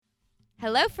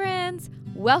Hello, friends!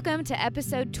 Welcome to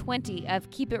episode 20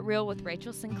 of Keep It Real with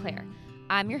Rachel Sinclair.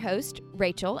 I'm your host,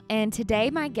 Rachel, and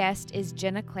today my guest is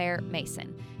Jenna Claire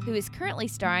Mason, who is currently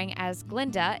starring as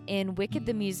Glinda in Wicked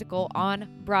the Musical on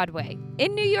Broadway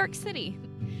in New York City.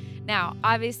 Now,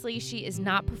 obviously, she is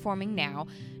not performing now,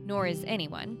 nor is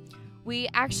anyone. We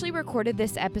actually recorded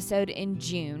this episode in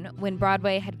June when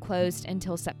Broadway had closed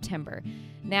until September.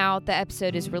 Now the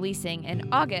episode is releasing in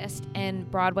August, and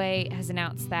Broadway has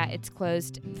announced that it's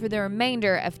closed for the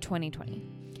remainder of 2020.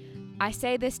 I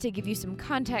say this to give you some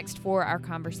context for our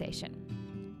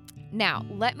conversation. Now,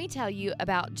 let me tell you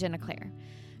about Jenna Claire.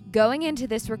 Going into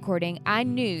this recording, I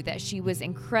knew that she was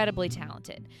incredibly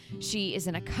talented. She is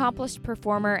an accomplished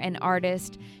performer and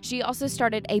artist. She also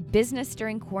started a business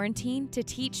during quarantine to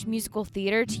teach musical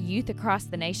theater to youth across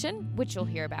the nation, which you'll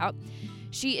hear about.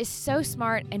 She is so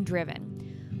smart and driven.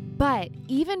 But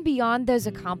even beyond those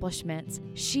accomplishments,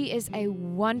 she is a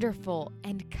wonderful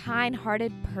and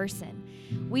kind-hearted person.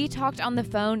 We talked on the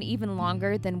phone even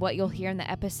longer than what you'll hear in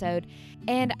the episode,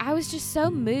 and I was just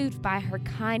so moved by her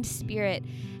kind spirit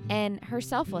and her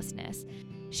selflessness.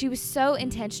 She was so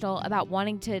intentional about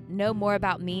wanting to know more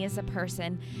about me as a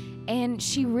person, and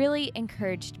she really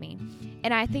encouraged me.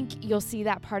 And I think you'll see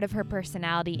that part of her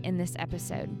personality in this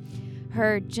episode.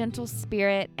 Her gentle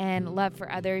spirit and love for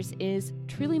others is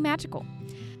truly magical.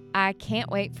 I can't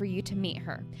wait for you to meet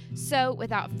her. So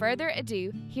without further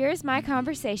ado, here is my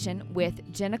conversation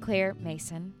with Jenna Claire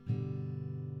Mason.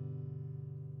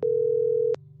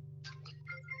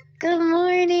 Good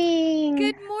morning.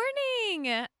 Good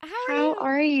morning. How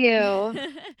are you?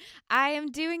 I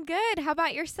am doing good. How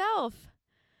about yourself?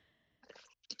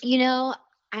 You know,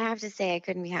 I have to say I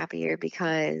couldn't be happier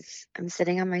because I'm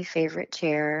sitting on my favorite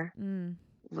chair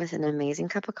with an amazing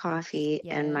cup of coffee,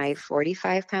 and my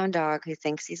 45-pound dog, who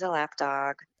thinks he's a lap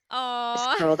dog,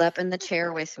 is curled up in the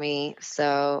chair with me.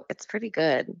 So it's pretty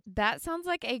good. That sounds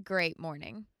like a great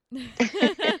morning.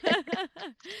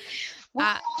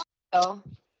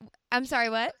 I'm sorry,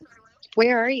 what?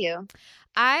 Where are you?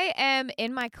 I am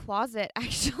in my closet,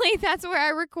 actually. That's where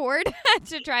I record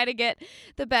to try to get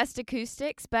the best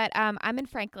acoustics. But I'm in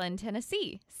Franklin,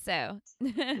 Tennessee. So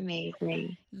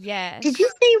Amazing. Yes. Did you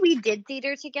say we did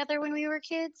theater together when we were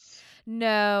kids?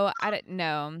 No, I don't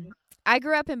know. I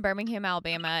grew up in Birmingham,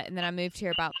 Alabama, and then I moved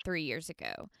here about 3 years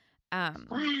ago. Wow.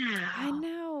 I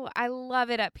know. I love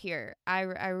it up here. I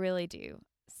really do.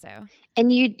 So.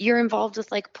 And you're involved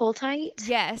with like Pull Tight?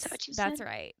 Yes, That's that's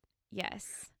right. Yes.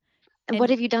 And what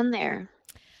have you done there?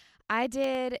 I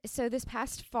did, so this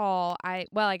past fall, I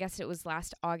guess it was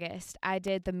last August, I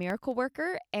did The Miracle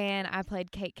Worker, and I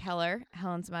played Kate Keller,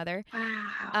 Helen's mother.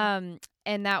 Wow.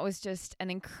 And that was just an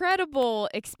incredible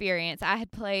experience. I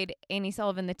had played Annie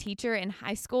Sullivan, the teacher, in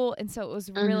high school, and so it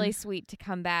was really sweet to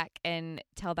come back and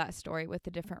tell that story with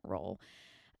a different role.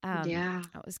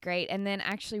 That was great. And then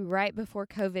actually right before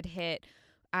COVID hit,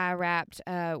 I wrapped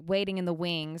Waiting in the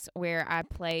Wings, where I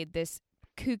played this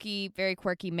kooky, very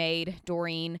quirky maid,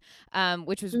 Doreen,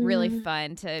 which was really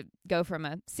fun to go from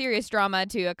a serious drama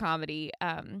to a comedy.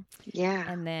 And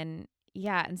then,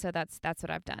 and so that's what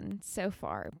I've done so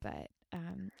far. But I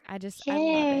love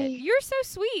it. You're so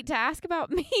sweet to ask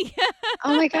about me.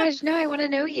 Oh my gosh, no, I want to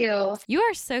know you. You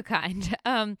are so kind.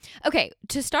 Okay,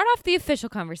 to start off the official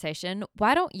conversation,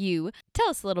 why don't you tell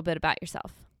us a little bit about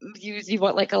yourself? You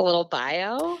want like a little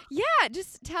bio? Yeah,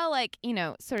 just tell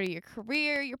sort of your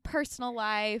career, your personal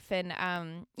life, and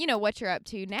what you're up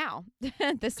to now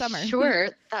this summer. Sure,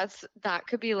 that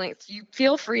could be linked. You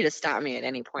feel free to stop me at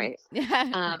any point.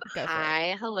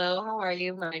 Hi, hello, how are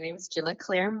you? My name is Jenna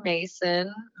Claire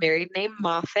Mason, married name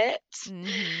Moffett.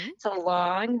 It's a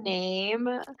long name.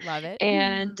 Love it.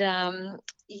 And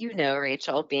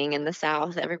Rachel, being in the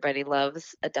South, everybody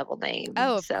loves a double name.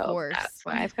 Oh, of course. That's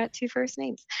why I've got two first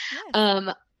names.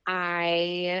 Yes.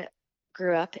 I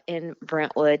grew up in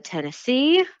Brentwood,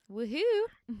 Tennessee. Woohoo.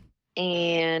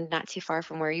 And not too far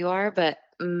from where you are, but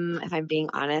if I'm being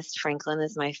honest, Franklin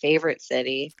is my favorite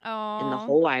city in the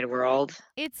whole wide world.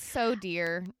 It's so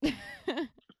dear.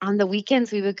 On the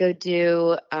weekends, we would go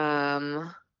do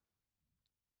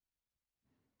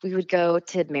we would go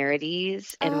to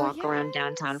Merides and walk around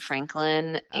downtown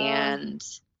Franklin. And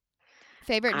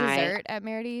favorite dessert at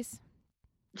Merides?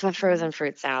 The frozen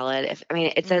fruit salad.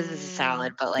 It says it's a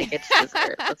salad, but like it's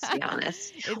dessert. Let's be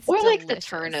honest. It's or delicious. Like the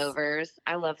turnovers.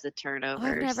 I love the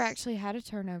turnovers. I've never actually had a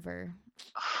turnover.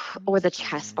 Or the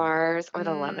chess bars or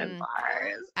the lemon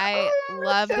bars. I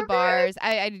love the bars.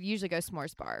 I usually go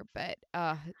s'mores bar, but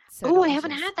I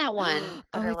haven't had that one.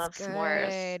 But I love good.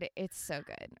 s'mores. It's so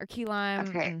good. Or key lime.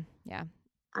 Okay. Yeah.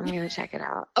 I'm going to check it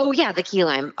out. Oh, yeah, the Key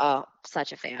Lime. Oh,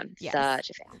 such a fan. Yes.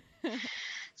 Such a fan.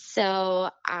 So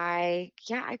I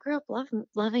grew up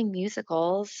loving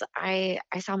musicals. I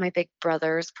saw my big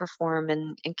brothers perform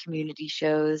in community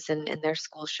shows and in their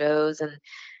school shows, and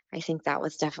I think that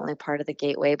was definitely part of the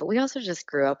gateway. But we also just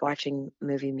grew up watching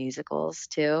movie musicals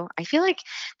too. I feel like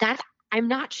that. I'm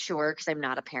not sure because I'm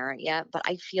not a parent yet, but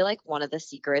I feel like one of the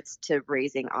secrets to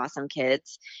raising awesome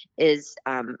kids is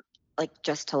like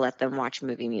just to let them watch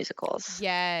movie musicals.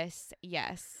 Yes.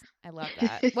 I love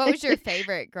that. What was your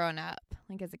favorite growing up,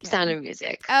 like as a kid? Sound of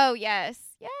Music. Oh, yes.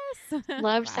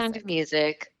 Loved Sound of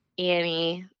Music,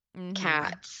 Annie,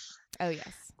 Cats. Oh,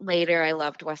 yes. Later, I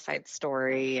loved West Side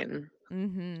Story and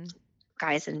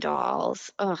Guys and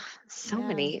Dolls. Oh, so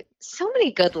many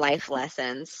good life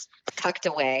lessons tucked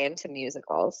away into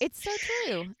musicals. It's so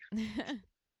true.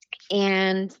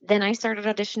 And then I started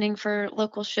auditioning for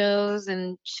local shows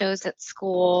and shows at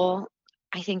school.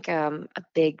 I think a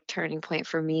big turning point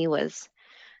for me was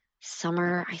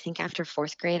summer. I think after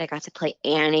 4th grade, I got to play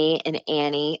Annie and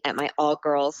Annie at my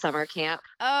all-girls summer camp.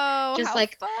 Oh, just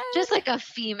like a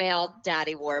female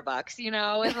Daddy Warbucks,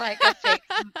 with like a fake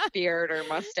beard or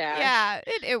mustache. Yeah,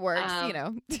 it works.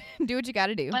 Do what you got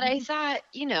to do. But I thought,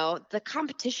 the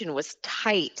competition was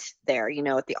tight there.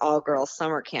 At the all-girls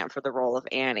summer camp for the role of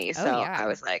Annie. So I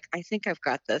was like, I think I've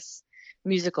got this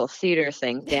musical theater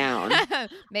thing down.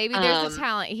 Maybe there's a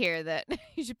talent here that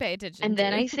you should pay attention to. And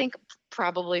then I think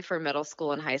probably for middle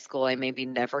school and high school, I maybe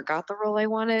never got the role I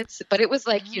wanted. But it was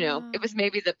like, it was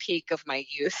maybe the peak of my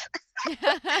youth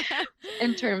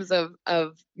in terms of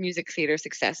music theater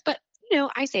success. But,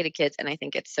 I say to kids, and I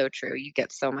think it's so true, you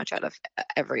get so much out of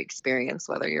every experience,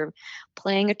 whether you're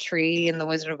playing a tree in The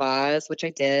Wizard of Oz, which I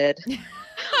did,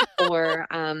 or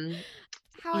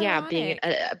being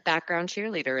a background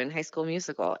cheerleader in High School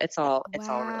Musical. It's all really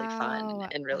fun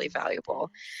and really valuable.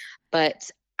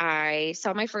 But I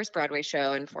saw my first Broadway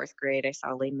show in 4th grade. I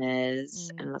saw Les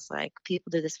Mis and was like,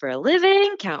 people do this for a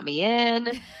living, count me in.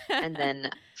 And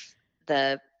then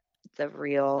the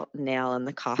real nail in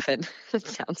the coffin, it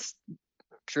sounds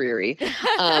dreary,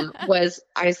 was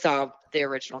I saw the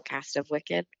original cast of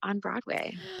Wicked on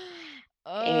Broadway.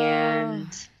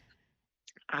 And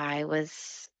I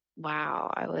was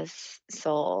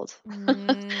sold.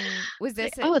 Was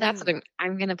this that's what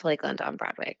I'm going to play Glinda on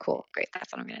Broadway. Cool. Great.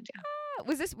 That's what I'm going to do.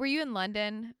 Were you in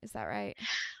London? Is that right?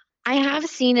 I have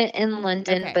seen it in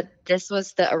London, but this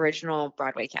was the original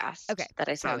Broadway cast that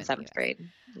I saw in 7th grade.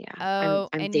 Yeah. Oh,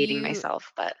 I'm dating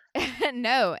myself, but.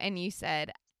 No. And you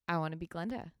said, I want to be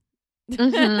Glinda.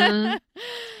 That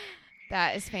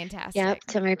is fantastic. Yep.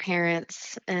 To my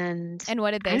parents. And what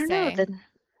did they say?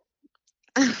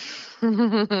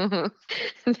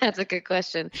 That's a good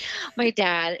question. My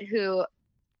dad, who,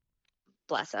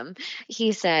 bless him,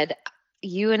 he said,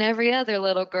 you and every other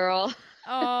little girl.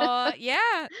 Oh,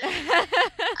 yeah.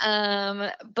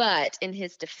 But in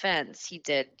his defense, he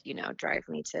did, drive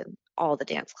me to all the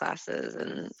dance classes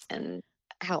and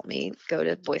help me go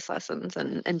to voice lessons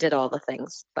and did all the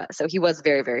things. But so he was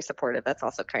very, very supportive. That's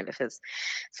also kind of his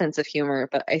sense of humor.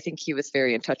 But I think he was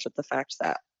very in touch with the fact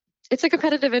that it's a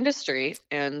competitive industry,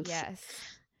 and yes,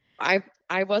 I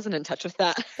wasn't in touch with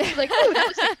that. Like, oh, that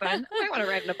was like fun. I want to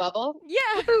ride in a bubble.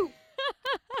 Yeah.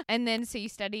 And then, so you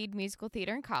studied musical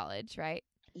theater in college, right?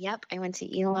 Yep, I went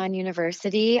to Elon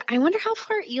University. I wonder how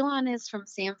far Elon is from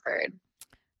Sanford.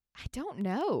 I don't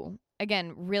know.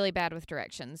 Again, really bad with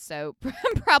directions, so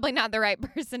probably not the right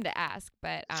person to ask.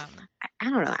 But I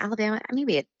don't know. Alabama,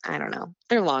 maybe I don't know.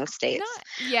 They're long states.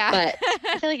 But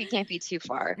I feel like it can't be too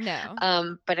far.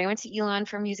 No. But I went to Elon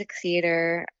for music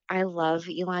theater. I love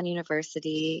Elon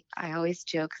University. I always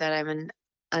joke that I'm an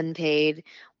unpaid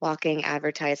walking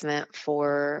advertisement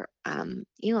for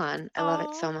Elon. I love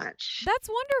it so much. That's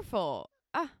wonderful.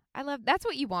 That's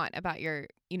what you want about your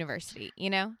university,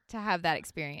 to have that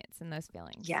experience and those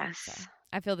feelings. Yes. So,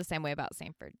 I feel the same way about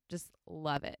Sanford. Just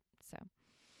love it. So,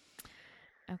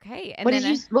 okay. And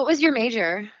what was your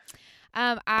major?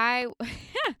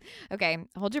 Okay,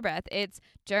 hold your breath. It's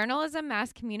journalism,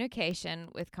 mass communication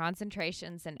with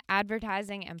concentrations in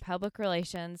advertising and public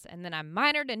relations. And then I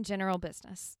minored in general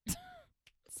business.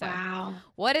 So, wow.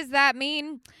 What does that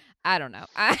mean? I don't know.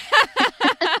 I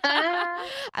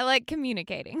like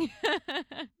communicating.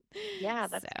 Yeah,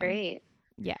 that's great.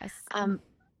 Yes. And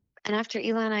after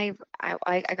Elon, I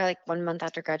got like 1 month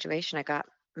after graduation, I got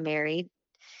married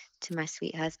to my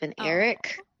sweet husband,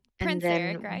 Eric. Prince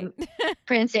Eric, right?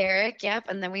 Prince Eric, yep.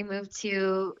 And then we moved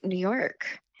to New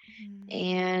York,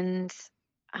 and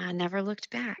I never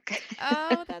looked back.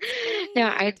 Oh, that's great. No,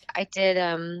 I did.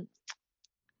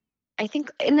 I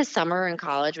think in the summer in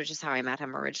college, which is how I met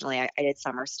him originally, I did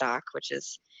summer stock, which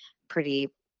is pretty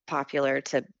popular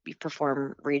to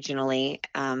perform regionally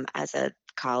as a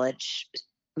college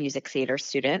music theater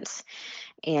student.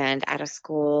 And out of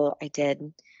school, I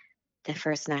did the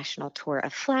first national tour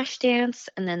of Flashdance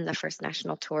and then the first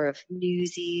national tour of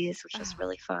Newsies, which was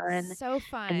really fun. So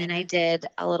And then I fun. did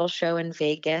a little show in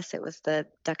Vegas. It was the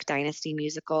Duck Dynasty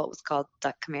musical. It was called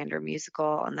Duck Commander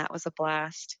Musical, and that was a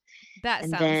blast. That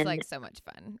And sounds then like so much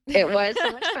fun. it was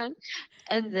so much fun.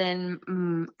 And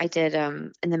then I did,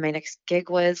 and then my next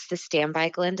gig was the Standby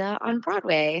Glinda on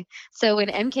Broadway. So when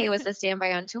MK was the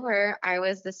standby on tour, I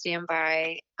was the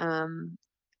standby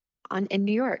in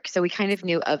New York. So we kind of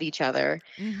knew of each other.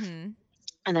 Mm-hmm. And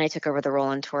then I took over the role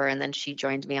on tour, and then she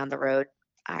joined me on the road,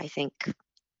 I think,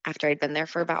 after I'd been there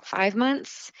for about 5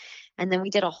 months. And then we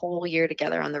did a whole year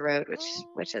together on the road,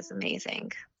 which is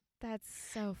amazing. That's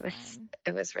so fun.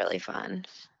 It was really fun.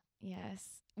 Yes.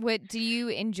 What do you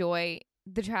enjoy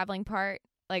the traveling part,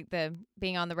 like the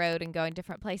being on the road and going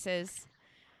different places?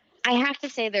 I have to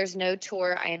say there's no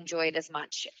tour I enjoyed as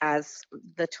much as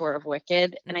the tour of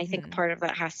Wicked. And I think part of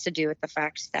that has to do with the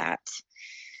fact that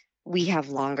we have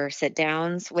longer sit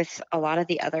downs. With a lot of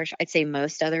the other, I'd say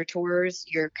most other tours,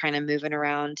 you're kind of moving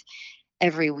around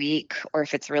every week, or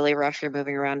if it's really rough, you're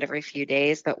moving around every few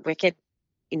days. But Wicked,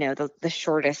 the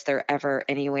shortest they're ever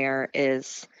anywhere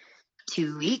is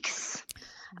 2 weeks.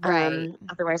 Right.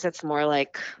 Otherwise it's more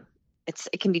like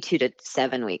it can be 2 to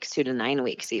 7 weeks, 2 to 9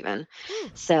 weeks even.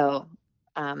 So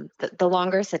the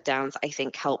longer sit downs, I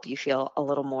think, help you feel a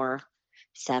little more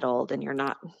settled, and you're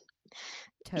not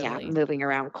moving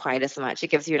around quite as much.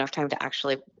 It gives you enough time to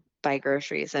actually buy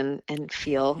groceries and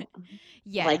feel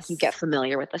like you get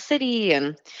familiar with the city.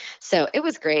 And so it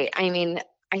was great. I mean,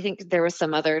 I think there was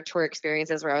some other tour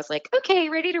experiences where I was like, okay,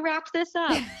 ready to wrap this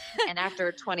up. And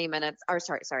after 20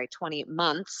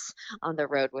 months on the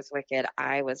road with Wicked,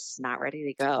 I was not ready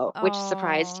to go, which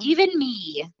surprised even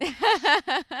me.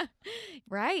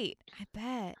 Right. I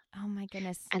bet. Oh my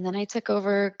goodness. And then I took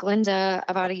over Glinda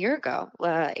about a year ago,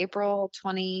 April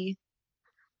 20.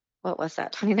 What was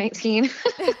that? 2019.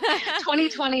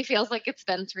 2020 feels like it's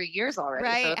been 3 years already.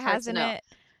 Right, so it's hard to know. It?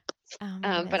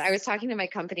 But I was talking to my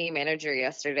company manager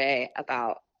yesterday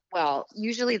about,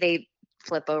 usually they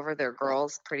flip over their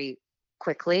girls pretty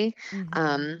quickly.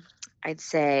 I'd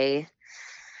say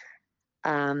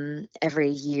every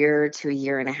year to a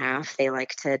year and a half, they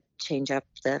like to change up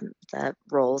the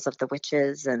roles of the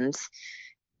witches. And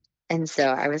so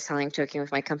I was joking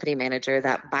with my company manager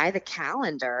that by the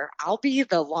calendar, I'll be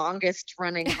the longest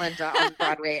running Glinda on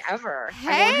Broadway ever. Hey!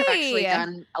 I won't have actually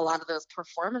done a lot of those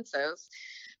performances.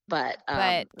 But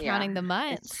counting the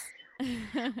months.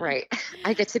 Right.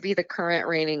 I get to be the current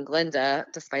reigning Glinda,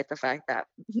 despite the fact that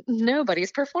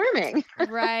nobody's performing.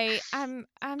 Right. I'm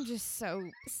just so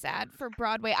sad for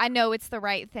Broadway. I know it's the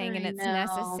right thing and it's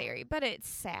necessary, but it's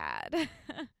sad.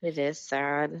 It is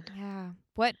sad. Yeah.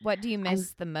 What do you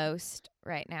miss the most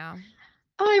right now?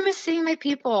 Oh, I miss seeing my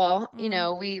people.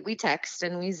 We text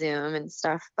and we Zoom and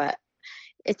stuff, but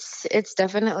it's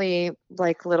definitely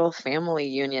like little family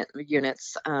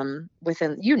units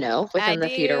within the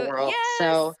theater world. Yes.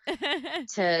 So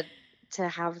to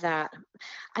have that,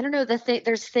 I don't know,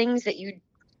 there's things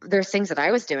that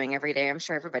I was doing every day. I'm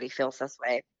sure everybody feels this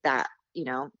way, that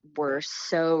were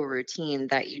so routine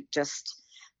that you just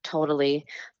totally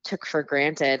took for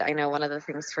granted. I know one of the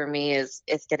things for me is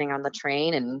getting on the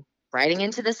train and riding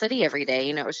into the city every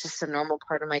day. It was just a normal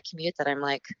part of my commute that I'm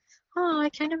like, oh, I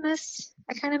kind of miss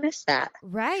that.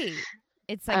 Right.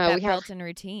 It's like that built-in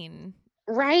routine.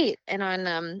 Right. And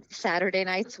on Saturday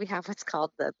nights, we have what's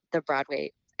called the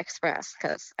Broadway Express,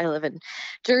 because I live in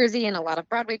Jersey and a lot of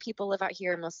Broadway people live out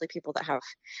here, mostly people that have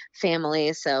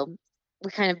families. So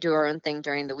we kind of do our own thing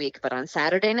during the week. But on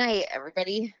Saturday night,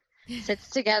 everybody sits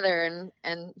together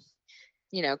and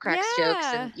cracks jokes.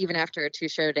 And even after a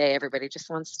 2-show day, everybody just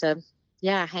wants to,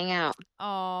 hang out.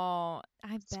 Oh, I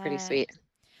bet. It's pretty sweet.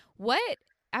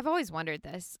 I've always wondered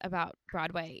this about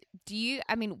Broadway.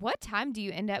 What time do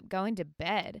you end up going to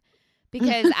bed?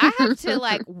 Because I have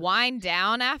to wind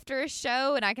down after a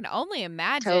show, and I can only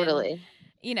imagine. Totally.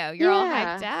 You're all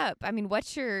hyped up.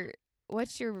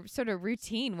 What's your sort of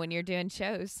routine when you're doing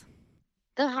shows?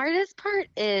 The hardest part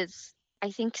is,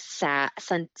 I think,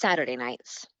 Saturday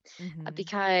nights,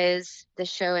 because the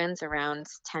show ends around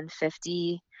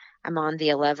 10:50. I'm on the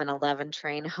 11:11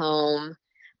 train home.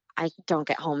 I don't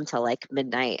get home till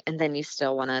midnight, and then you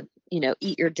still want to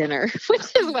eat your dinner,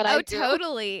 which is what I do. Oh,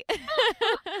 totally.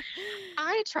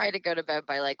 I try to go to bed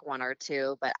by like 1 or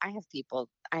 2, but I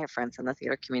have friends in the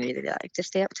theater community that like to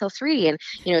stay up till 3. And,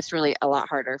 it's really a lot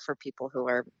harder for people who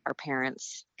are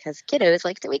parents because kiddos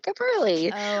like to wake up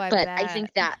early. Oh, I But I bet.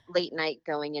 think that late night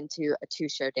going into a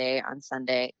 2-show day on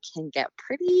Sunday can get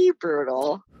pretty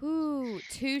brutal. Ooh,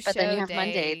 2-show But then you have day.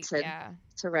 Monday Yeah.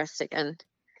 to rest again.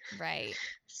 Right.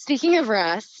 Speaking of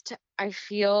rest, I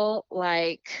feel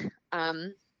like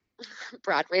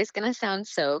Broadway's gonna sound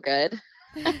so good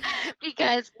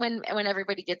because when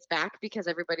everybody gets back, because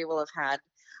everybody will have had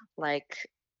like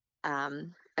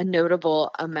a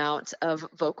notable amount of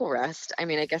vocal rest. I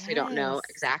mean, I guess we don't know Yes.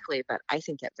 exactly, but I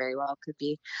think it very well could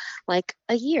be like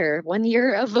 1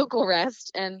 year of vocal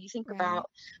rest. And you think Right. about,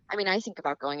 I think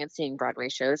about going and seeing Broadway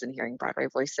shows and hearing Broadway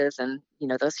voices, and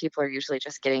those people are usually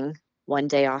just getting 1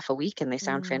 day off a week and they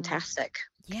sound fantastic.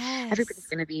 Yes. Everybody's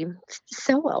going to be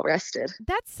so well rested.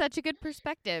 That's such a good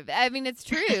perspective. I mean, it's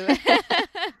true.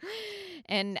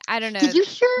 And I don't know. Did you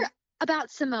hear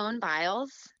about Simone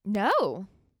Biles? No.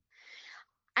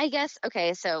 I guess,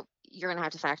 okay, so you're going to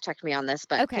have to fact check me on this,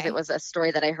 but because it was a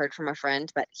story that I heard from a friend,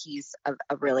 but he's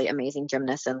a really amazing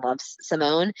gymnast and loves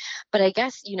Simone. But I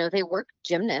guess, they work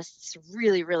gymnasts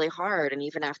really, really hard. And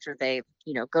even after they,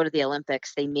 go to the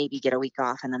Olympics, they maybe get a week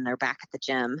off and then they're back at the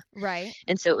gym. Right.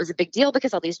 And so it was a big deal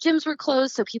because all these gyms were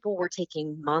closed. So people were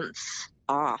taking months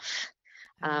off.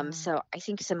 So I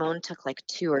think Simone took like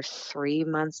 2 or 3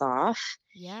 months off.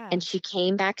 Yeah. And she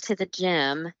came back to the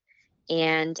gym.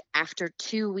 And after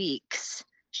 2 weeks,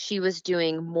 she was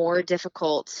doing more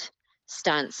difficult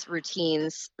stunts,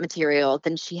 routines, material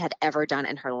than she had ever done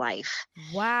in her life.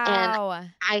 Wow.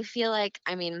 And I feel like,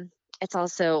 it's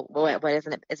also, what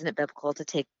isn't it biblical to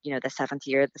take, the seventh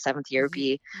year would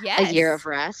be a year of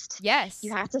rest? Yes.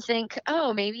 You have to think,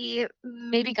 oh, maybe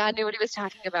God knew what he was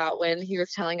talking about when he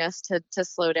was telling us to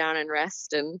slow down and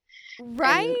rest and,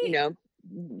 right. And,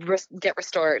 get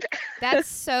restored. That's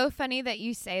so funny that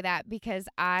you say that because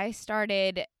I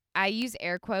use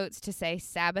air quotes to say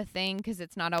Sabbathing because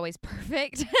it's not always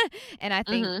perfect. And I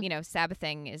think,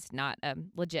 Sabbathing is not a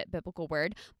legit biblical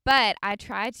word, but I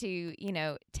try to,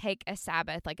 take a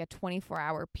Sabbath, like a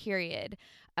 24-hour period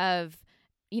of,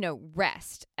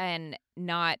 rest and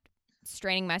not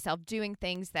straining myself, doing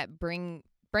things that bring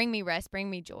me rest,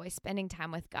 bring me joy, spending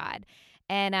time with God.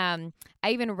 And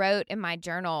I even wrote in my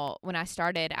journal when I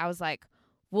started, I was like,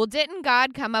 well, didn't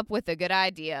God come up with a good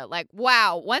idea? Like,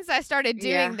 wow, once I started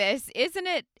doing this, isn't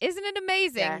it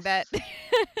amazing that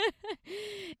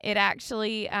it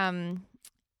actually,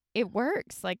 it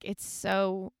works. Like, it's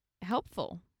so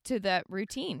helpful to the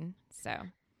routine. So.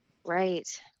 Right.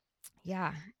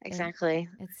 Yeah. Exactly.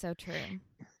 It's so true.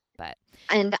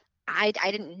 And I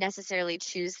didn't necessarily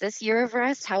choose this year of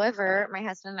rest. However, my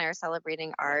husband and I are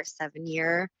celebrating our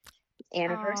 7-year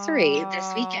anniversary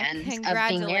this weekend of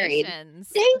being married.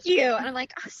 Thank you. And I'm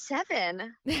like, 7? God,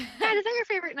 is that your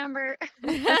favorite number?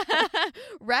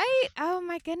 Right? Oh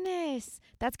my goodness.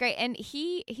 That's great. And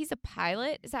he's a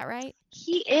pilot, is that right?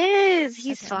 He is.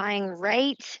 He's flying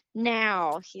right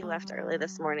now. He left early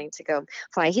this morning to go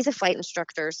fly. He's a flight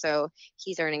instructor, so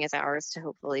he's earning his hours to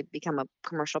hopefully become a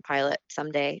commercial pilot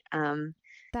someday.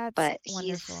 But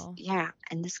wonderful. He's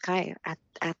in the sky at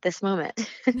this moment.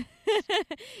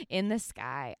 In the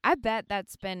sky. I bet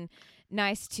that's been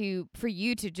nice for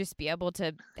you to just be able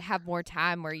to have more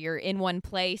time where you're in one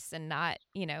place and not,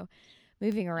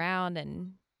 moving around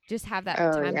and just have that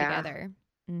time together.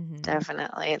 Mm-hmm.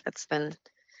 Definitely. That's been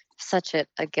such a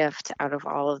gift out of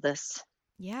all of this.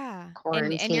 Yeah.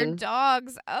 Quarantine. And your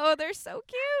dogs, they're so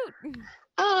cute.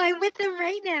 Oh, I'm with them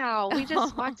right now. We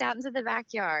just walked out into the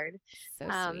backyard. So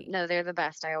sweet. No, they're the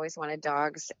best. I always wanted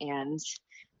dogs. And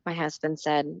my husband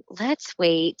said, let's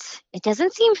wait. It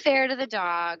doesn't seem fair to the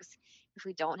dogs if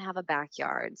we don't have a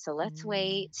backyard. So let's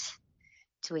wait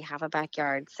till we have a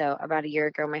backyard. So about a year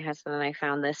ago, my husband and I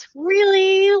found this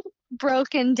really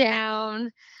broken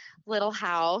down little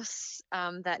house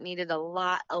that needed a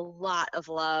lot of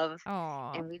love.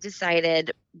 Aww. And we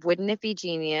decided, wouldn't it be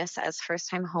genius as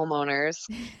first-time homeowners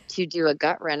to do a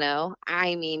gut reno?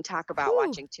 I mean, talk about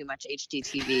watching too much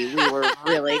HGTV. We were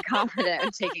really confident in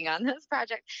taking on this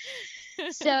project.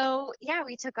 So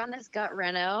we took on this gut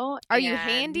reno. Are you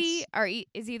handy?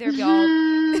 Is either of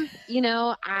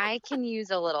y'all? I can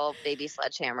use a little baby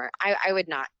sledgehammer. I would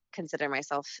not consider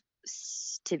myself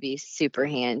to be super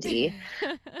handy,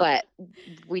 but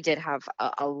we did have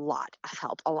a lot of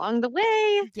help along the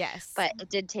way. Yes. But it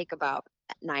did take about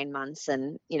 9 months,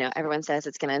 and everyone says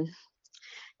it's gonna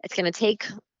take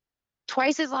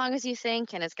twice as long as you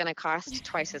think, and it's going to cost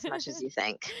twice as much as you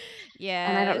think.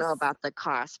 And I don't know Yes. about the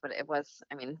cost, but it was,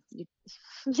 I mean, you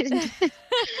didn't,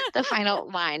 the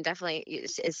final line definitely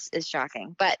is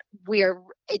shocking, but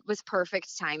it was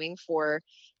perfect timing for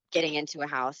getting into a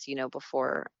house,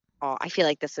 before I feel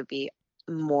like this would be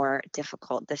more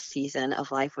difficult. This season of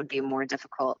life would be more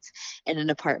difficult in an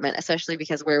apartment, especially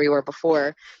because where we were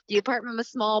before, the apartment was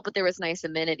small, but there was nice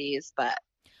amenities, but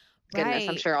goodness,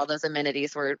 I'm sure all those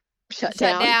amenities were shut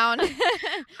down.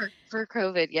 for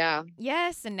COVID. Yeah.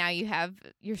 Yes. And now you have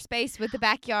your space with the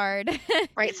backyard.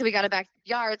 Right. So we got a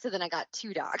backyard. So then I got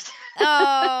 2 dogs. Oh,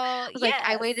 I was yes. like,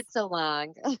 I waited so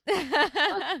long.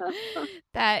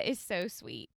 That is so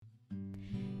sweet.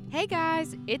 Hey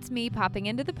guys, it's me popping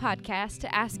into the podcast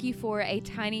to ask you for a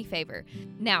tiny favor.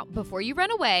 Now, before you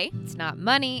run away, it's not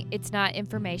money, it's not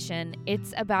information,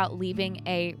 it's about leaving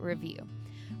a review.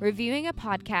 Reviewing a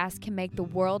podcast can make the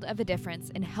world of a difference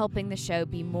in helping the show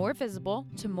be more visible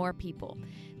to more people.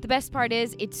 The best part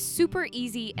is it's super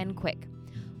easy and quick.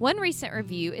 One recent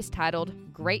review is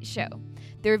titled, Great Show.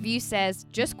 The review says,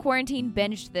 just quarantine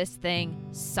binged this thing,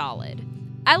 solid.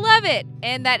 I love it,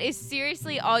 and that is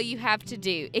seriously all you have to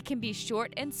do. It can be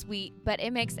short and sweet, but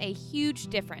it makes a huge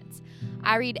difference.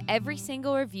 I read every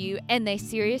single review, and they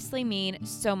seriously mean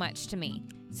so much to me.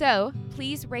 So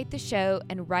please rate the show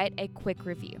and write a quick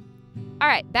review. All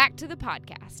right, back to the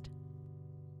podcast.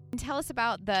 Tell us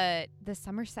about the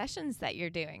summer sessions that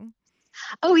you're doing.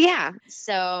 Oh, yeah.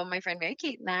 So my friend Mary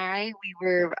Kate and I, we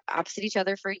were opposite each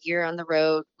other for a year on the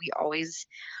road. We always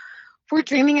were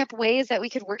dreaming up ways that we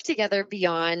could work together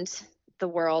beyond the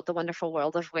wonderful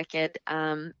world of Wicked.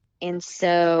 And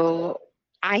so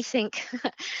I think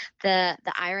the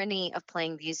irony of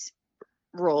playing these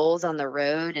roles on the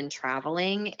road and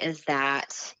traveling is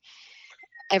that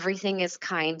everything is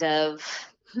kind of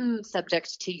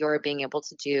subject to your being able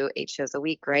to do 8 shows a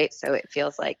week, right? So it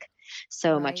feels like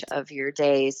so much of your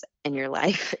days and your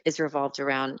life is revolved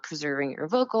around preserving your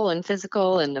vocal and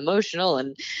physical and emotional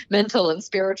and mental and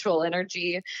spiritual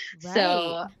energy. Right.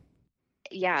 So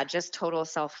yeah, just total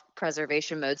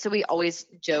self-preservation mode. So we always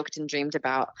joked and dreamed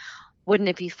about, wouldn't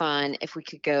it be fun if we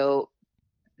could go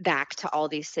back to all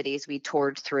these cities we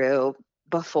toured through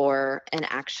before and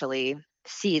actually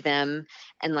see them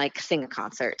and like sing a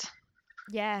concert.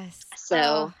 Yes.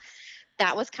 So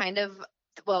that was kind of,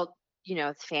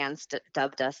 fans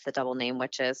dubbed us the Double Name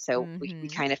Witches. So we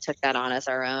kind of took that on as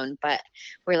our own, but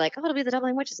we're like, it'll be the Double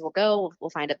Name Witches. We'll go,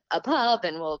 we'll find a pub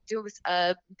and we'll do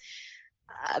a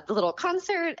little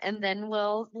concert, and then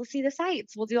we'll see the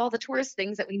sights. We'll do all the tourist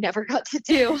things that we never got to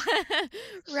do.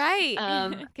 Right.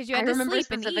 Because you had to remember sleep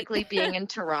specifically and eat. being in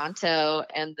Toronto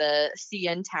and the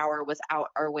CN Tower was out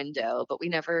our window, but we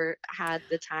never had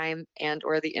the time and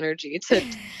or the energy to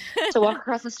walk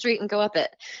across the street and go up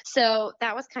it. So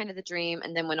that was kind of the dream.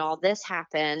 And then when all this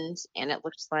happened and it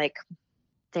looked like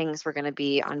things were going to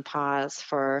be on pause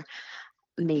for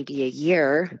maybe a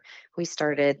year, we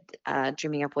started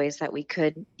dreaming up ways that we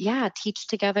could, teach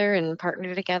together and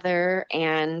partner together.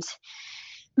 And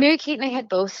Mary Kate and I had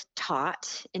both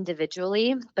taught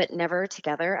individually, but never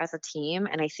together as a team.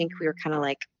 And I think we were kind of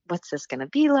like, what's this going to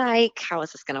be like? How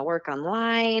is this going to work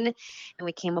online? And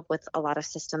we came up with a lot of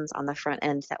systems on the front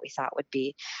end that we thought would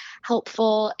be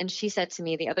helpful. And she said to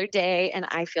me the other day, and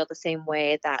I feel the same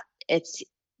way, that it's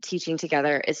teaching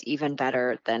together is even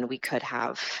better than we could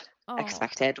have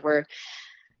expected. We're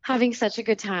having such a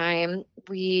good time.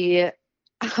 We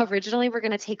originally were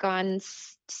going to take on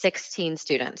 16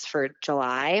 students for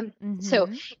July. So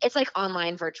it's like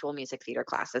online virtual music theater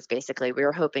classes. Basically, we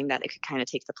were hoping that it could kind of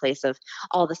take the place of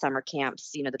all the summer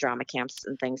camps, the drama camps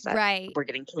and things that were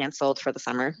getting canceled for the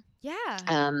summer. Yeah.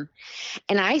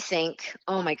 And I think,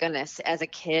 oh my goodness, as a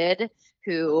kid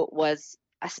who was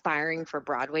aspiring for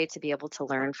Broadway to be able to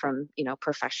learn from,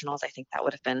 professionals, I think that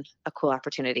would have been a cool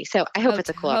opportunity. So I hope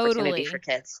it's a cool opportunity for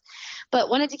kids, but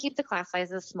wanted to keep the class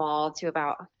sizes small to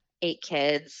about 8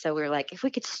 kids. So we were like, if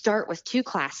we could start with 2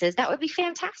 classes, that would be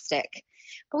fantastic.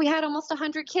 But we had almost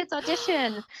 100 kids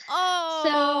audition.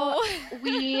 So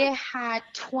we had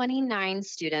 29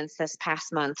 students this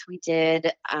past month. We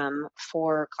did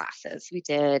 4 classes. We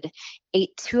did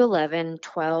 8 to 11,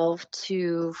 12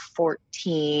 to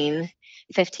 14,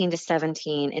 15 to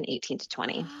 17, and 18 to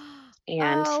 20.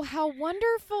 And how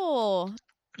wonderful.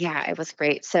 Yeah, it was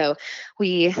great. So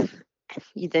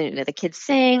the kids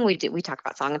sing, we talk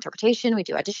about song interpretation, we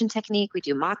do audition technique, we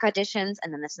do mock auditions,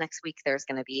 and then this next week there's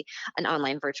going to be an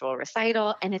online virtual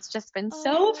recital, and it's just been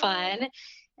so fun.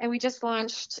 And we just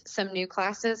launched some new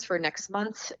classes for next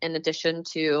month in addition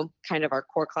to kind of our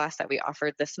core class that we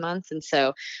offered this month. And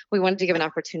so we wanted to give an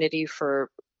opportunity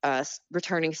for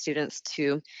returning students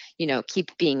to,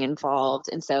 keep being involved.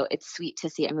 And so it's sweet to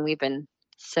see. I mean, we've been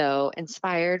so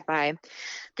inspired by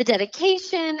the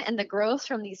dedication and the growth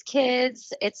from these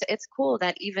kids. It's cool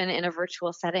that even in a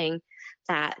virtual setting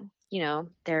that,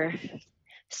 they're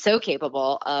so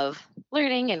capable of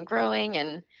learning and growing,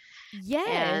 and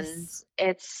Yes.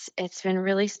 it's been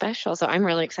really special. So I'm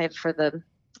really excited for the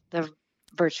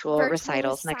virtual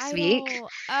recitals next week.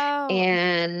 Oh.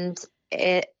 And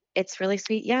it's really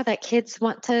sweet, yeah, that kids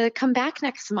want to come back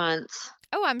next month.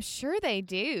 Oh, I'm sure they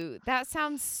do. That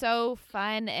sounds so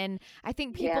fun, and I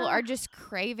think people are just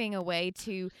craving a way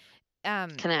to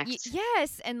connect.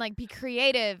 Yes, and like be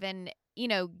creative and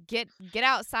get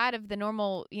outside of the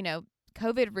normal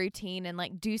COVID routine and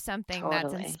like do something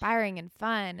that's inspiring and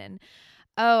fun. And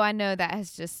I know that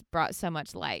has just brought so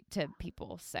much light to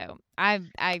people. So I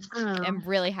am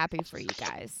really happy for you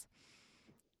guys.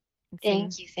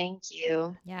 Thank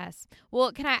you. Yes.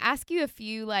 Well, can I ask you a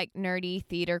few like nerdy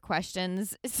theater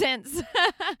questions since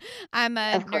I'm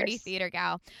a nerdy theater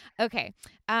gal? Okay.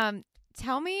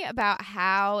 Tell me about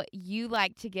how you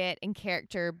like to get in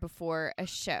character before a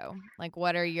show. Like,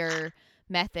 what are your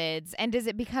methods, and does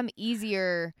it become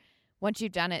easier once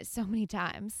you've done it so many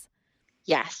times?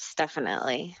 Yes,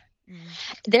 definitely.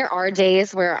 There are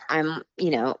days where I'm,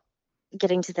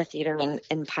 getting to the theater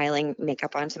and piling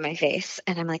makeup onto my face.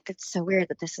 And I'm like, that's so weird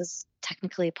that this is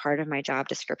technically part of my job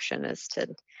description, is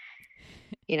to,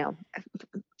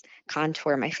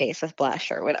 contour my face with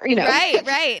blush or whatever,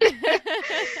 Right.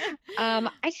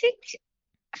 I think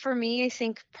for me, I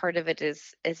think part of it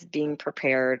is being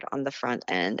prepared on the front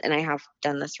end. And I have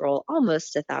done this role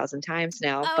almost 1,000 times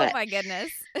now. Oh but my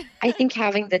goodness. I think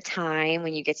having the time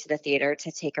when you get to the theater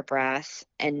to take a breath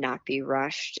and not be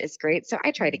rushed is great. So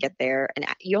I try to get there, and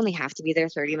you only have to be there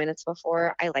 30 minutes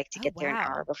before. I like to get there an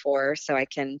hour before so I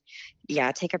can,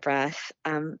 take a breath,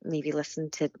 maybe listen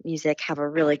to music, have a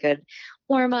really good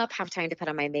warm up, have time to put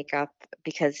on my makeup,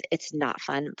 because it's not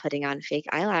fun putting on fake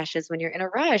eyelashes when you're in a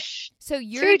rush. So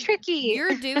it's very tricky.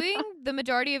 You're doing the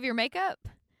majority of your makeup?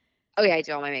 Oh yeah, I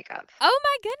do all my makeup. Oh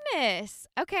my goodness.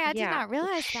 Okay, I did not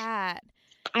realize that.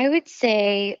 I would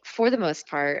say for the most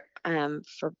part,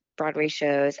 for Broadway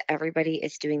shows, everybody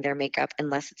is doing their makeup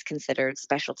unless it's considered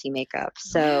specialty makeup.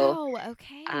 So,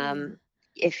 okay.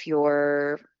 If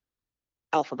you're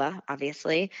Elphaba,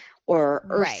 obviously, or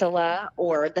Ursula,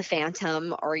 or the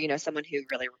Phantom, or someone who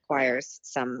really requires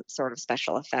some sort of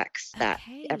special effects, that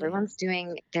everyone's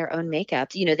doing their own makeup.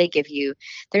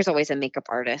 There's always a makeup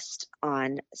artist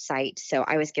on site. So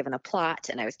I was given a plot,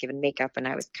 and I was given makeup, and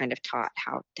I was kind of taught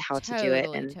how to do it.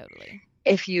 And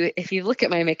if you look at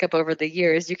my makeup over the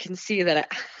years, you can see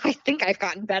that I think I've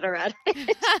gotten better at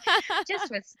it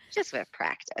just with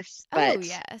practice. But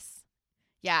yes.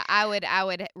 Yeah, I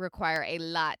would require a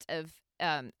lot of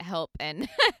help and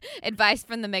advice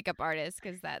from the makeup artist,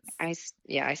 because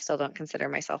I still don't consider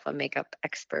myself a makeup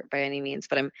expert by any means,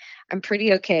 but I'm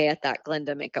pretty okay at that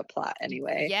Glinda makeup plot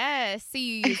anyway. Yes, so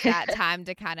you use that time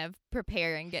to kind of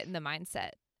prepare and get in the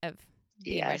mindset of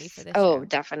being ready for this. Oh,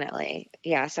 definitely.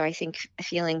 Yeah, so I think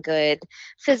feeling good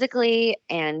physically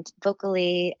and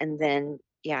vocally, and then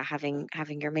having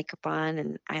your makeup on,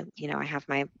 and I have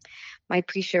my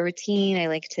pre-show routine. I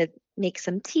like to make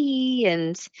some tea,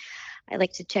 and I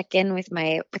like to check in with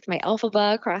my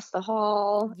Elphaba across the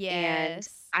hall.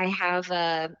 Yes. And I have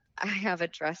a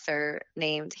dresser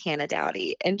named Hannah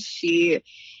Dowdy, and she's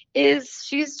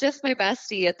just my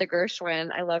bestie at the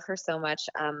Gershwin. I love her so much.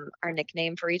 Our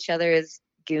nickname for each other is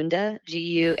Gunda,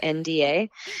 Gunda, and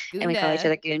we call each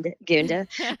other Gunda.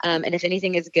 And if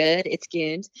anything is good, it's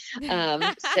Gund.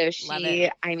 So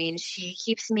she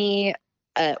keeps me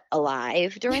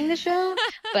alive during the show,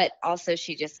 but also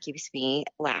she just keeps me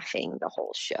laughing the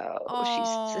whole show. Aww.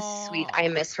 She's so sweet. I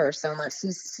miss her so much.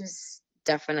 She's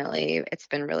definitely, it's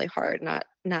been really hard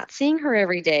not seeing her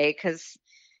every day, because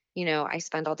I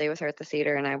spend all day with her at the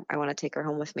theater, and I want to take her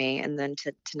home with me, and then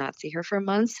to not see her for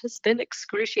months has been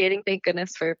excruciating. Thank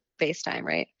goodness for FaceTime,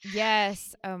 right?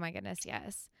 Yes. Oh my goodness,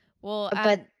 yes. Well,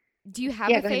 but do you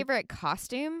have a favorite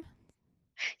costume?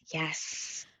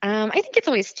 Yes. I think it's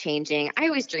always changing. I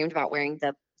always dreamed about wearing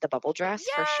the bubble dress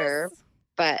for sure.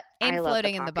 But and I love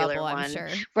floating the in the bubble, one. I'm sure.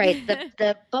 Right.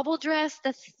 The bubble dress,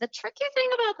 the tricky thing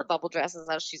about the bubble dress is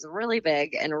that she's really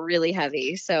big and really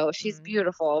heavy. So she's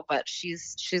beautiful, but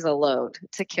she's a load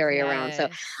to carry around. So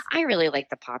I really like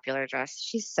the popular dress.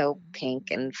 She's so pink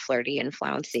and flirty and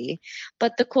flouncy.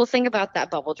 But the cool thing about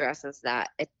that bubble dress is that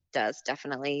it does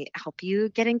definitely help you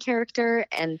get in character.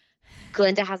 And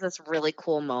Glinda has this really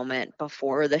cool moment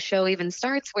before the show even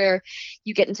starts where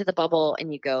you get into the bubble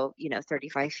and you go,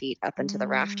 35 feet up into the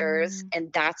rafters.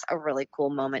 And that's a really cool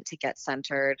moment to get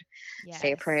centered, say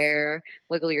a Yes. prayer,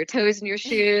 wiggle your toes in your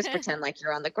shoes, pretend like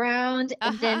you're on the ground.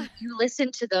 And then you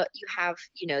listen to you have,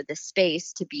 the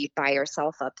space to be by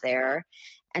yourself up there.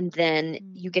 And then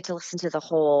you get to listen to the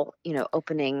whole,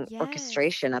 opening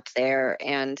orchestration up there.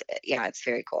 And yeah, it's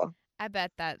very cool. I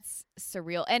bet that's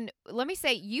surreal. And let me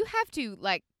say, you have to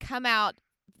like come out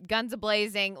guns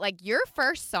a-blazing. Like your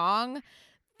first song,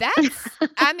 that's,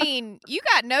 I mean, you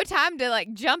got no time to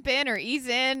like jump in or ease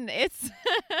in. It's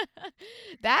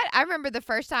that, I remember the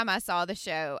first time I saw the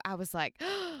show, I was like,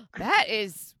 oh, that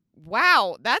is,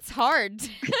 wow, that's hard.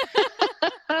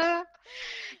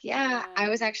 Yeah, I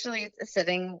was actually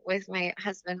sitting with my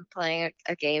husband playing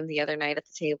a game the other night at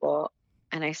the table,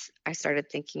 and I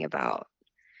started thinking about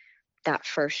that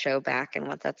first show back and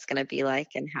what that's going to be like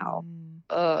and how,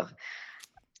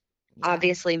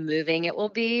 obviously moving it will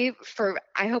be for,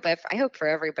 I hope for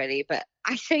everybody, but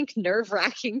I think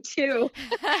nerve-wracking too.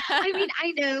 I mean,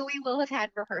 I know we will have had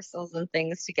rehearsals and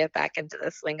things to get back into the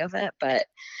swing of it, but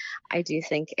I do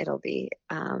think it'll be,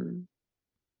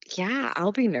 yeah,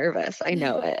 I'll be nervous. I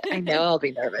know it. I know I'll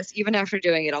be nervous, even after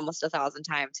doing it almost 1,000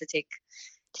 times. To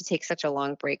take such a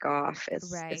long break off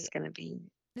is going to be.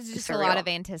 There's just surreal. A lot of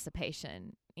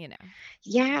anticipation,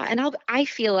 Yeah, and I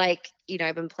feel like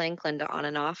I've been playing Glinda on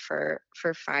and off for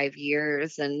 5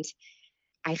 years, and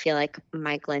I feel like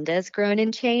my Glinda has grown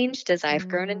and changed as I've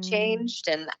grown and changed,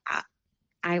 and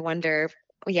I wonder,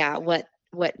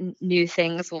 what new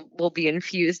things will be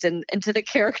infused into the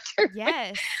character.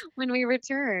 Yes. when we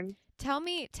return. Tell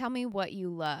me what you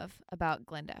love about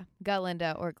Glinda.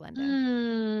 Galinda or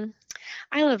Glinda.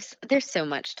 There's so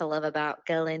much to love about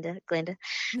Glinda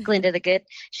the Good.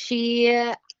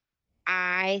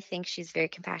 I think she's very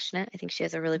compassionate. I think she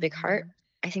has a really big heart.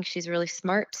 I think she's really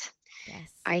smart.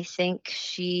 Yes. I think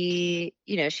she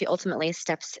ultimately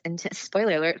steps into,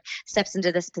 spoiler alert, steps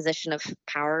into this position of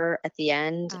power at the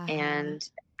end. And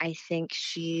I think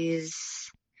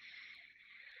she's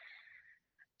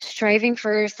striving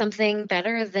for something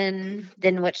better than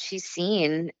what she's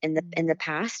seen in the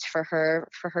past for her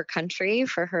country,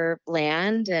 for her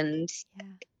land. And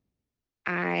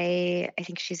I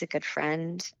think she's a good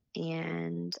friend.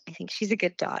 And I think she's a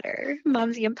good daughter,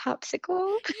 Momsy and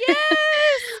Popsicle. Yes.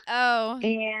 Oh.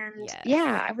 And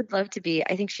yeah, I would love to be.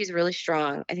 I think she's really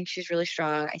strong. I think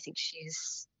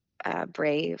she's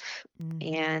brave.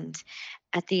 And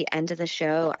at the end of the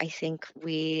show, I think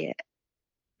we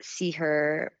see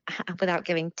her, without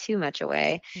giving too much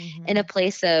away, in a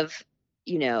place of,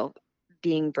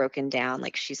 being broken down.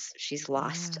 Like she's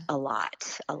lost a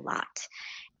lot.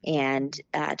 And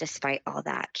despite all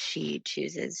that, she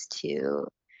chooses to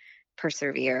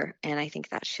persevere. And I think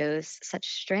that shows such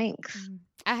strength.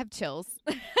 I have chills.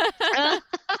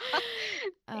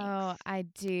 Oh, I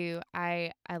do.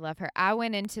 I love her. I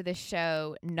went into the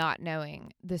show not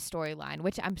knowing the storyline,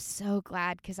 which I'm so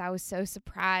glad, because I was so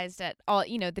surprised at all,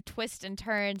 the twists and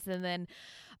turns. And then,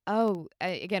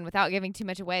 again, without giving too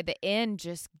much away, the end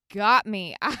just got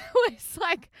me. I was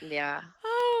like,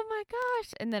 oh my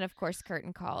gosh. And then, of course,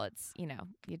 curtain call. It's,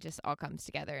 it just all comes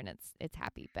together and it's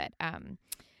happy. But, man.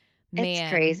 It's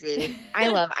crazy. I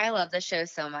love the show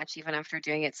so much, even after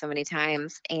doing it so many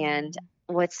times. And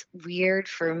what's weird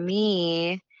for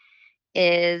me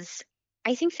is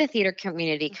I think the theater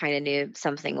community kind of knew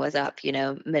something was up,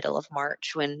 middle of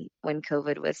March when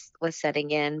COVID was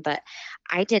setting in. But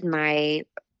I did my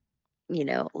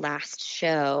last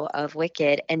show of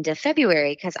Wicked end of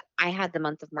February, because I had the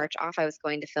month of March off. I was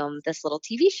going to film this little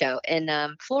TV show in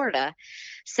Florida.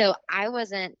 So I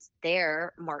wasn't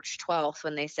there March 12th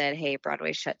when they said, hey,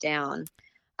 Broadway shut down,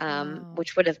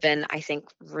 which would have been, I think,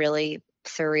 really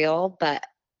surreal. But,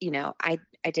 I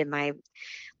did my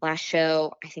last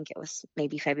show, I think it was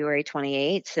maybe February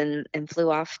 28th, and flew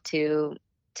off to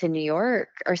New York,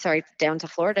 down to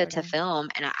Florida to film.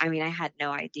 And I had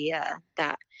no idea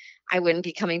that I wouldn't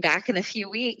be coming back in a few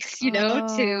weeks,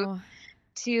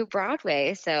 to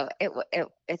Broadway. So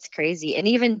it's crazy. And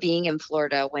even being in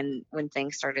Florida when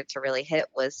things started to really hit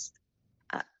was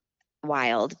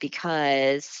wild,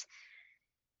 because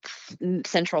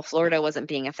Central Florida wasn't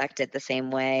being affected the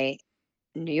same way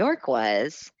New York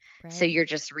was. Right. So you're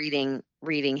just reading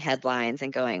headlines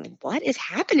and going, what is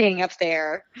happening up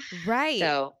there? Right.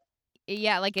 So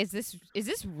yeah, like, is this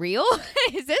real?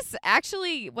 Is this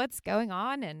actually what's going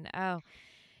on? And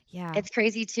yeah, it's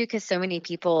crazy too, because so many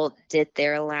people did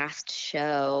their last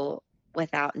show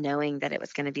without knowing that it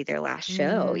was going to be their last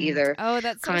show. Either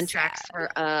that's contracts so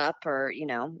were up or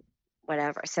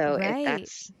whatever. So right.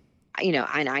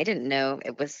 and I didn't know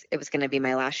it was going to be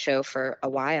my last show for a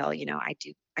while.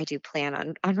 I do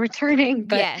plan on returning,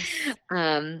 but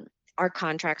yes. Our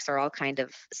contracts are all kind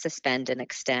of suspend and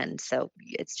extend, so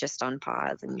it's just on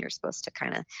pause, and you're supposed to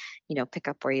kind of, pick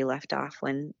up where you left off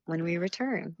when we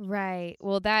return. Right.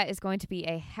 Well, that is going to be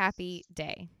a happy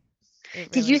day.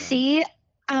 Did you see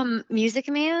Music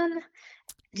Man?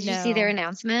 Did you see their No.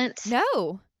 announcement?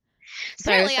 No.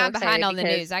 So Apparently, I'm behind on the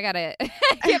news. I gotta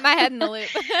get my head in the loop.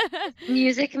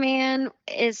 Music Man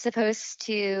is supposed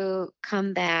to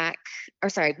come back,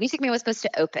 Music Man was supposed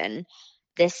to open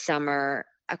this summer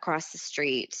across the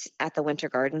street at the Winter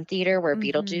Garden Theater where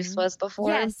Beetlejuice was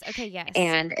before. Yes. Okay. Yes.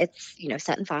 And it's,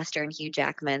 Sutton Foster and Hugh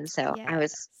Jackman. So yes. I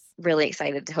was really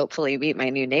excited to hopefully meet my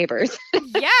new neighbors.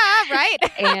 Yeah, right.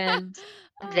 And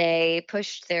they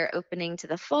pushed their opening to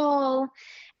the fall.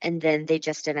 And then they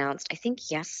just announced, I think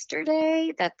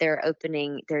yesterday, that their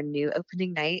new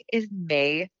opening night is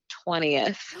May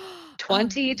 20th,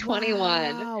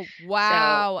 2021.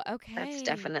 Wow. So okay. That's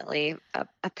definitely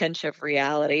a pinch of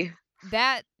reality.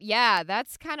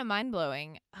 That's kind of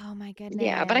mind-blowing. Oh my goodness.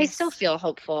 Yeah, but I still feel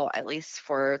hopeful, at least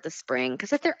for the spring,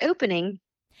 because if they're opening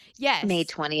May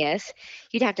 20th,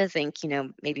 you'd have to think,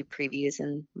 maybe previews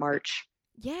in March.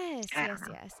 Yes.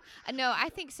 No, I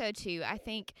think so too. I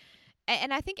think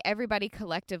everybody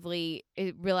collectively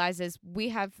realizes we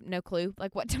have no clue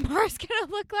like what tomorrow's going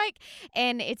to look like,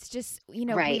 and it's just,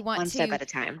 right. we want one step at a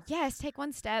time. Yes, take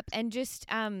one step and just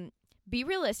be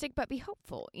realistic, but be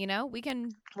hopeful. We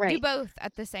can right. do both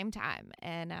at the same time.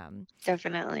 And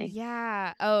definitely.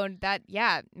 Yeah.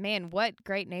 Man, what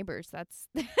great neighbors.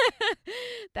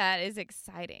 That is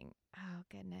exciting. Oh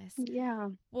goodness. Yeah.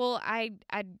 Well, I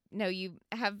know you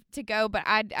have to go, but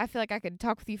I feel like I could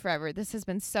talk with you forever. This has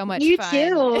been so much fun. You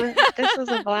too. This was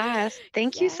a blast.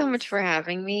 Thank you so much for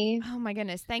having me. Oh my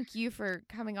goodness. Thank you for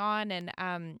coming on,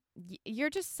 and you're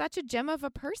just such a gem of a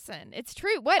person. It's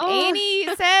true. What Annie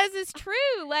says is true.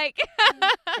 Like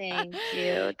Thank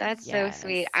you. That's so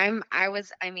sweet. I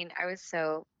was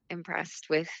so impressed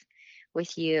with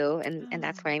you, and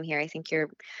that's why I'm here. I think you're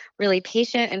really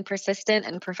patient and persistent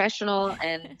and professional,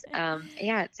 and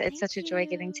it's such a joy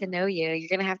getting to know you. You're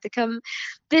gonna have to come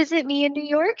visit me in New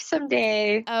York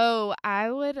someday. Oh, I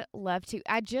would love to.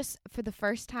 For the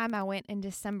first time, I went in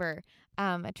December,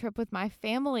 a trip with my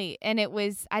family, and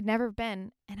I'd never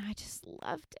been, and I just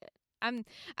loved it.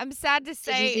 I'm sad to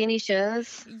say. Did you see any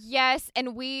shows? Yes,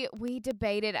 and we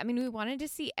debated. I mean, we wanted to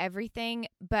see everything,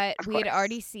 but we had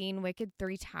already seen Wicked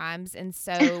 3 times, and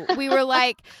so we were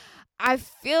like, I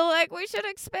feel like we should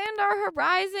expand our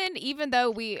horizon, even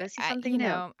though we go see something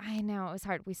new. I know it was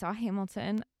hard. We saw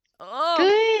Hamilton. Oh,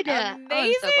 good, amazing!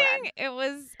 I'm so glad. It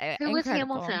was Who incredible. was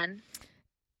Hamilton?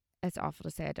 It's awful to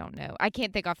say. I don't know. I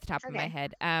can't think off the top of my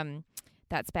head.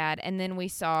 That's bad. And then we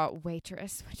saw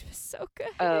Waitress, which was so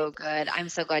good. Oh, good. I'm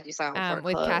so glad you saw it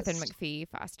with Catherine McPhee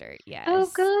Foster. Yes. Oh,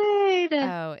 good.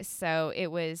 Oh, so it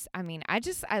was,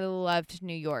 I loved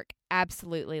New York.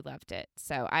 Absolutely loved it.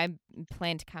 So I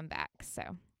plan to come back. So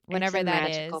whenever it's a that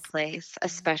magical place,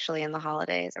 especially in the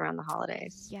holidays, around the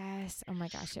holidays. Yes. Oh my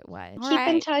gosh, it was. Keep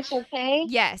in touch, okay?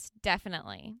 Yes,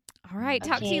 definitely. All right.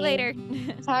 Talk to you later.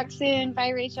 Talk soon. Bye,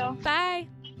 Rachel. Bye.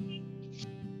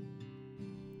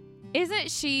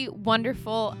 Isn't she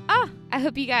wonderful? I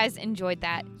hope you guys enjoyed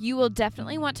that. You will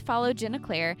definitely want to follow Jenna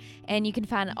Claire, and you can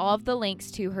find all of the links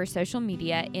to her social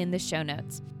media in the show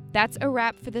notes. That's a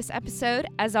wrap for this episode.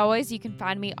 As always, you can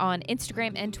find me on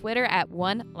Instagram and Twitter at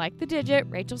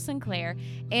Rachel Sinclair,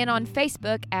 and on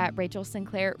Facebook at Rachel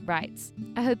Sinclair Writes.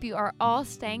 I hope you are all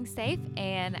staying safe,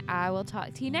 and I will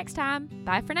talk to you next time.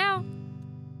 Bye for now.